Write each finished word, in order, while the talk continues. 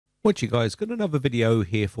What you guys got another video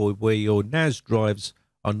here for where your NAS drives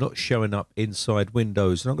are not showing up inside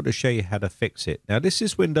Windows, and I'm going to show you how to fix it. Now this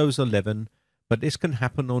is Windows 11, but this can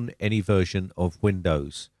happen on any version of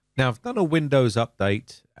Windows. Now I've done a Windows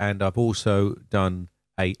update and I've also done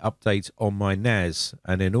a update on my NAS,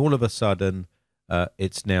 and then all of a sudden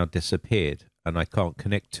it's now disappeared and I can't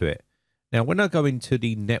connect to it. Now when I go into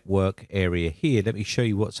the network area here, let me show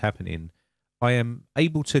you what's happening. I am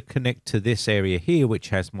able to connect to this area here, which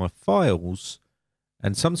has my files,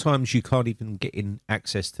 and sometimes you can't even get in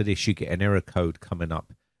access to this. You get an error code coming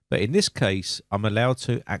up. But in this case, I'm allowed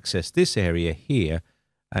to access this area here,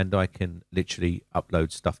 and I can literally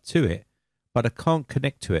upload stuff to it, but I can't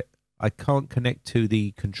connect to it. I can't connect to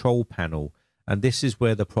the control panel, and this is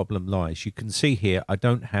where the problem lies. You can see here, I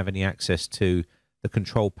don't have any access to the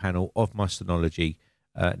control panel of my Synology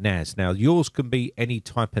NAS. Now yours can be any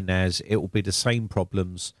type of NAS. It will be the same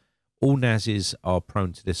problems. All NASs are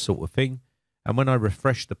prone to this sort of thing, and when I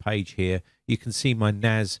refresh the page here, you can see my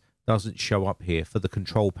NAS doesn't show up here for the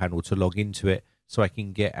control panel to log into it, so I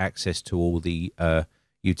can get access to all the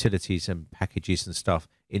utilities and packages and stuff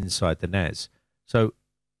inside the NAS. So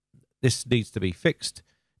this needs to be fixed.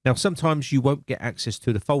 Now sometimes you won't get access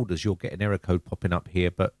to the folders. You'll get an error code popping up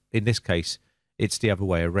here, but in this case it's the other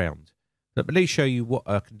way around. But let me show you what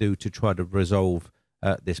I can do to try to resolve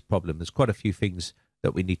this problem. There's quite a few things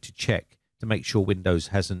that we need to check to make sure Windows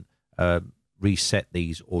hasn't reset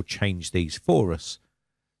these or changed these for us.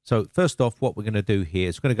 So first off, what we're going to do here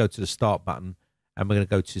is we're going to go to the Start button and we're going to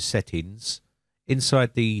go to Settings.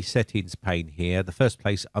 Inside the Settings pane here, the first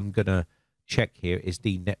place I'm going to check here is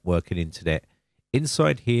the Network and Internet.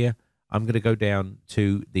 Inside here, I'm going to go down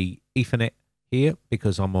to the Ethernet here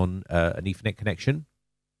because I'm on an Ethernet connection.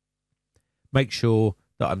 Make sure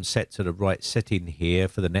that I'm set to the right setting here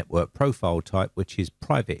for the network profile type, which is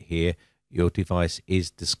private here. Your device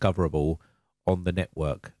is discoverable on the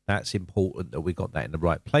network. That's important that we got that in the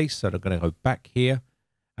right place. So I'm going to go back here.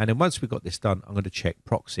 And then once we've got this done, I'm going to check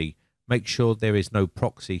proxy. Make sure there is no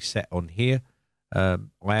proxy set on here. I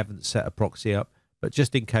haven't set a proxy up, but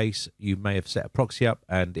just in case you may have set a proxy up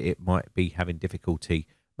and it might be having difficulty.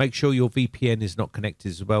 Make sure your VPN is not connected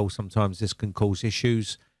as well. Sometimes this can cause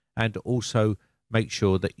issues. And also make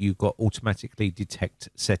sure that you've got automatically detect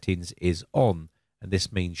settings is on, and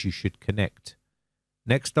this means you should connect.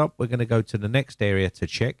 Next up, we're going to go to the next area to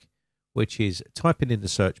check, which is typing in the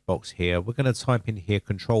search box here. We're going to type in here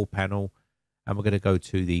control panel, and we're going to go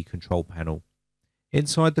to the control panel.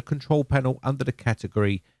 Inside the control panel, under the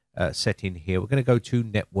category setting here, we're going to go to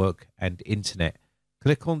network and internet.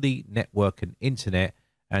 Click on the network and internet,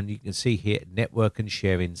 and you can see here network and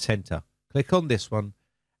sharing center. Click on this one,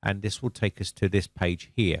 and this will take us to this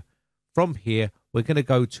page here. From here, we're going to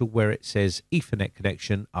go to where it says Ethernet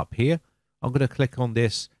connection up here. I'm going to click on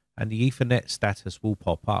this and the Ethernet status will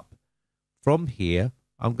pop up. From here,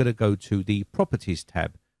 I'm going to go to the Properties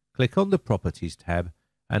tab. Click on the Properties tab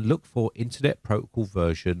and look for Internet Protocol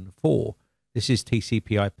version 4. This is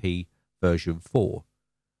TCP/IP version 4.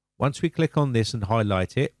 Once we click on this and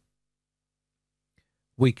highlight it,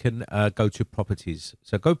 we can go to Properties.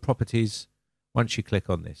 So go Properties once you click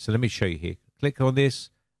on this. So let me show you here. Click on this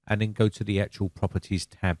and then go to the actual Properties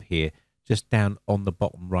tab here, just down on the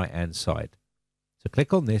bottom right hand side. So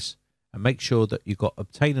click on this and make sure that you've got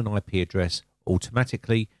Obtain an IP address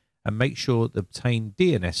automatically, and make sure the Obtain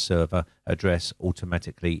DNS server address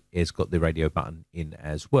automatically has got the radio button in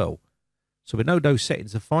as well. So we know those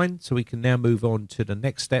settings are fine, so we can now move on to the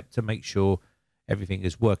next step to make sure everything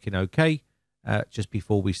is working okay just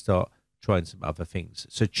before we start trying some other things.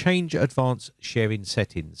 So change advanced sharing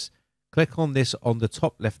settings. Click on this on the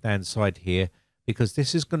top left hand side here, because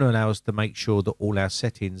this is going to allow us to make sure that all our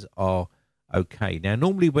settings are okay. Now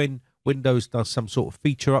normally when Windows does some sort of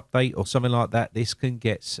feature update or something like that, this can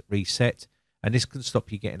get reset and this can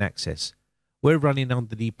stop you getting access. We're running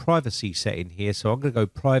under the privacy setting here, so I'm going to go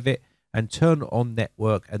private and turn on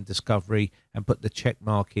network and discovery and put the check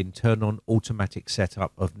mark in, turn on automatic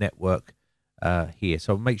setup of network here.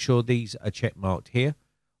 So make sure these are check marked here.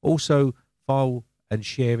 Also, file and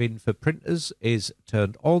sharing for printers is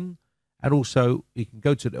turned on, and also you can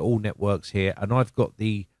go to the all networks here, and I've got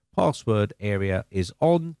the password area is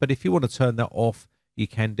on, but if you want to turn that off, you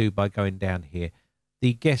can do by going down here.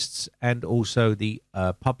 The guests and also the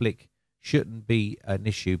public shouldn't be an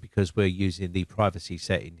issue because we're using the privacy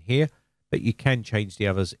setting here, but you can change the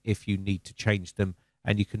others if you need to change them,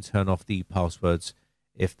 and you can turn off the passwords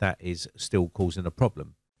if that is still causing a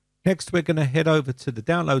problem. Next, we're going to head over to the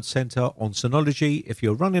download center on Synology. If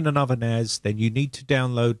you're running another NAS, then you need to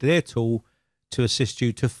download their tool to assist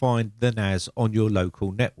you to find the NAS on your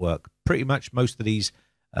local network. Pretty much most of these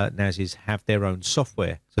NASs have their own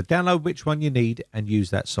software. So download which one you need and use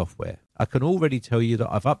that software. I can already tell you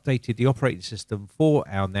that I've updated the operating system for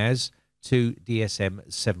our NAS to DSM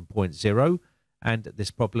 7.0, and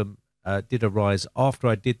this problem did arise after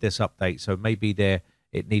I did this update, so maybe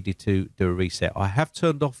it needed to do a reset. I have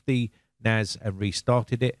turned off the NAS and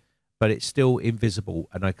restarted it, but it's still invisible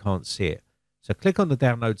and I can't see it. So click on the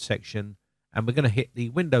download section and we're going to hit the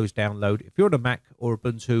Windows download. If you're on a Mac or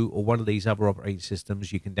Ubuntu or one of these other operating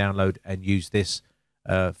systems, you can download and use this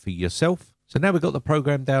for yourself. So now we've got the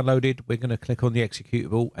program downloaded, we're going to click on the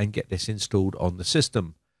executable and get this installed on the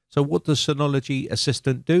system. So what does Synology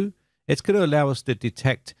Assistant do? It's going to allow us to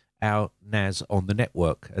detect our NAS on the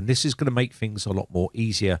network, and this is going to make things a lot more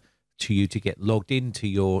easier to you to get logged into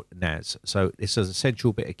your NAS. So it's an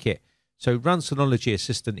essential bit of kit. So run Synology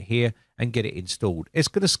Assistant here and get it installed. It's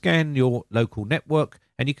going to scan your local network,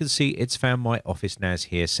 and you can see it's found my Office NAS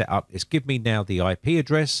here set up. It's given me now the IP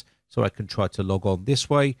address, so I can try to log on this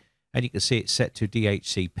way, and you can see it's set to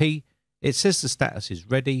DHCP. It says the status is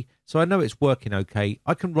ready, so I know it's working okay.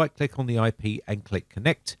 I can right click on the IP and click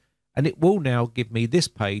connect, and it will now give me this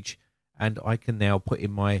page, and I can now put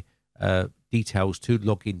in my details to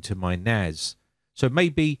log into my NAS. So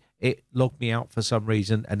maybe it logged me out for some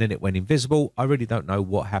reason and then it went invisible. I really don't know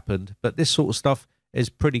what happened, but this sort of stuff is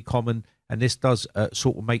pretty common, and this does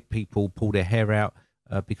sort of make people pull their hair out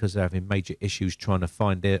because they're having major issues trying to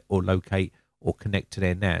find it or locate or connect to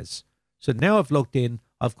their NAS. So now I've logged in,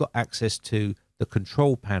 I've got access to the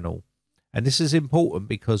control panel, and this is important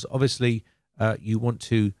because obviously you want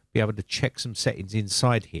to be able to check some settings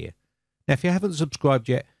inside here. Now, if you haven't subscribed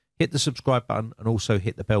yet, hit the subscribe button and also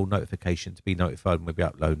hit the bell notification to be notified when we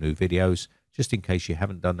upload new videos, just in case you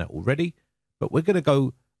haven't done that already. But we're going to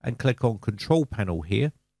go and click on Control Panel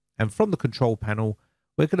here. And from the Control Panel,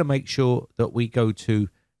 we're going to make sure that we go to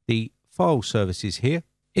the File Services here.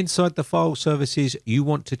 Inside the File Services, you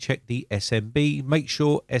want to check the SMB. Make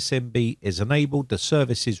sure SMB is enabled, the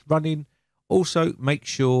service is running. Also, make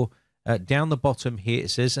sure down the bottom here it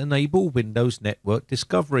says Enable Windows Network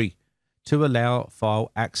Discovery to allow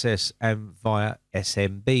file access and via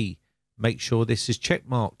SMB. Make sure this is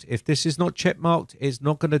checkmarked. If this is not checkmarked, it's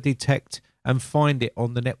not going to detect and find it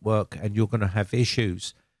on the network, and you're going to have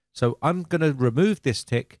issues. So I'm going to remove this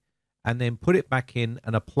tick and then put it back in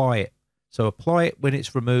and apply it. So apply it when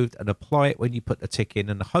it's removed and apply it when you put the tick in,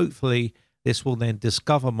 and hopefully this will then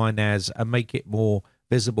discover my NAS and make it more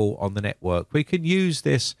visible on the network. We can use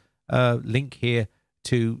this link here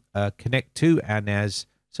to connect to our NAS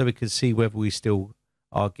so we can see whether we still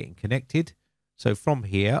are getting connected. So from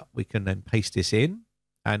here, we can then paste this in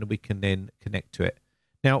and we can then connect to it.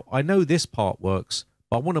 Now, I know this part works,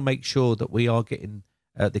 but I want to make sure that we are getting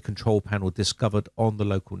the control panel discovered on the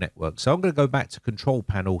local network. So I'm going to go back to Control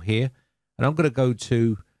Panel here, and I'm going to go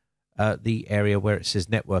to the area where it says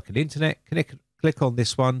Network and Internet. Click on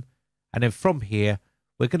this one, and then from here,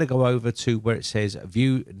 we're going to go over to where it says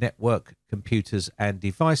View Network Computers and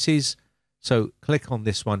Devices. So click on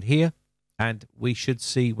this one here, and we should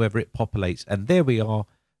see whether it populates. And there we are.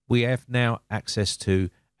 We have now access to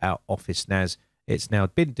our Office NAS. It's now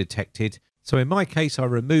been detected. So in my case, I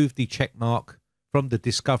removed the check mark from the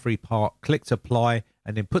discovery part, clicked apply,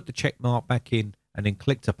 and then put the check mark back in, and then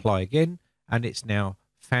clicked apply again. And it's now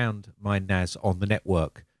found my NAS on the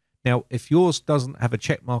network. Now, if yours doesn't have a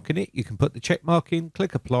check mark in it, you can put the check mark in,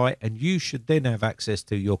 click apply, and you should then have access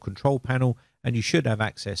to your control panel, and you should have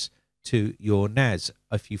access to your NAS.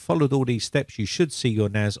 If you followed all these steps, you should see your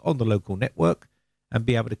NAS on the local network and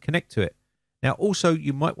be able to connect to it. Now, also,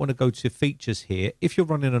 you might want to go to features here. If you're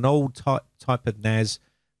running an old type of NAS,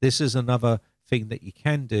 this is another thing that you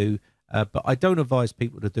can do, but I don't advise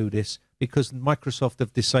people to do this because Microsoft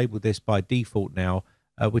have disabled this by default now,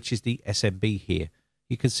 which is the SMB here.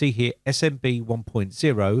 You can see here SMB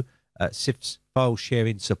 1.0 SIFS file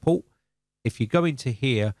sharing support. If you go into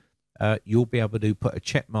here, you'll be able to put a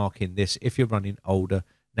check mark in this if you're running older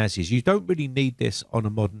NASs. You don't really need this on a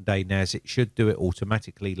modern day NAS. It should do it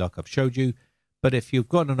automatically like I've showed you. But if you've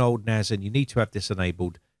got an old NAS and you need to have this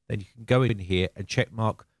enabled, then you can go in here and check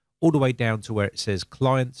mark all the way down to where it says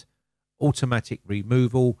client, automatic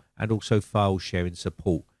removal, and also file sharing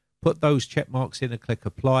support. Put those check marks in and click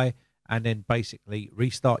apply, and then basically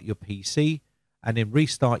restart your PC and then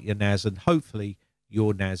restart your NAS, and hopefully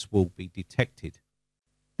your NAS will be detected.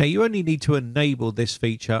 Now, you only need to enable this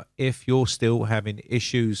feature if you're still having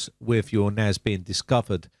issues with your NAS being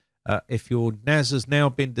discovered. If your NAS has now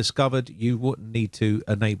been discovered, you wouldn't need to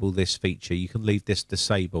enable this feature. You can leave this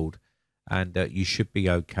disabled and you should be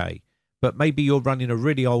okay. But maybe you're running a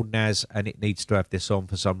really old NAS and it needs to have this on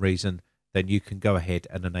for some reason, then you can go ahead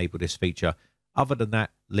and enable this feature. Other than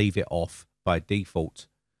that, leave it off by default.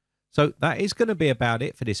 So that is going to be about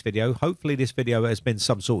it for this video. Hopefully this video has been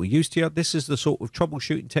some sort of use to you. This is the sort of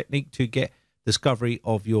troubleshooting technique to get discovery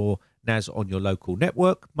of your NAS on your local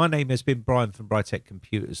network. My name has been Brian from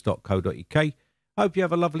briteccomputers.co.uk. I hope you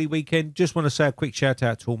have a lovely weekend. Just want to say a quick shout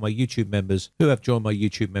out to all my YouTube members who have joined my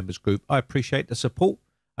YouTube members group. I appreciate the support,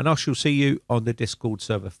 and I shall see you on the Discord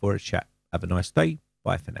server for a chat. Have a nice day.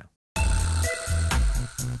 Bye for now.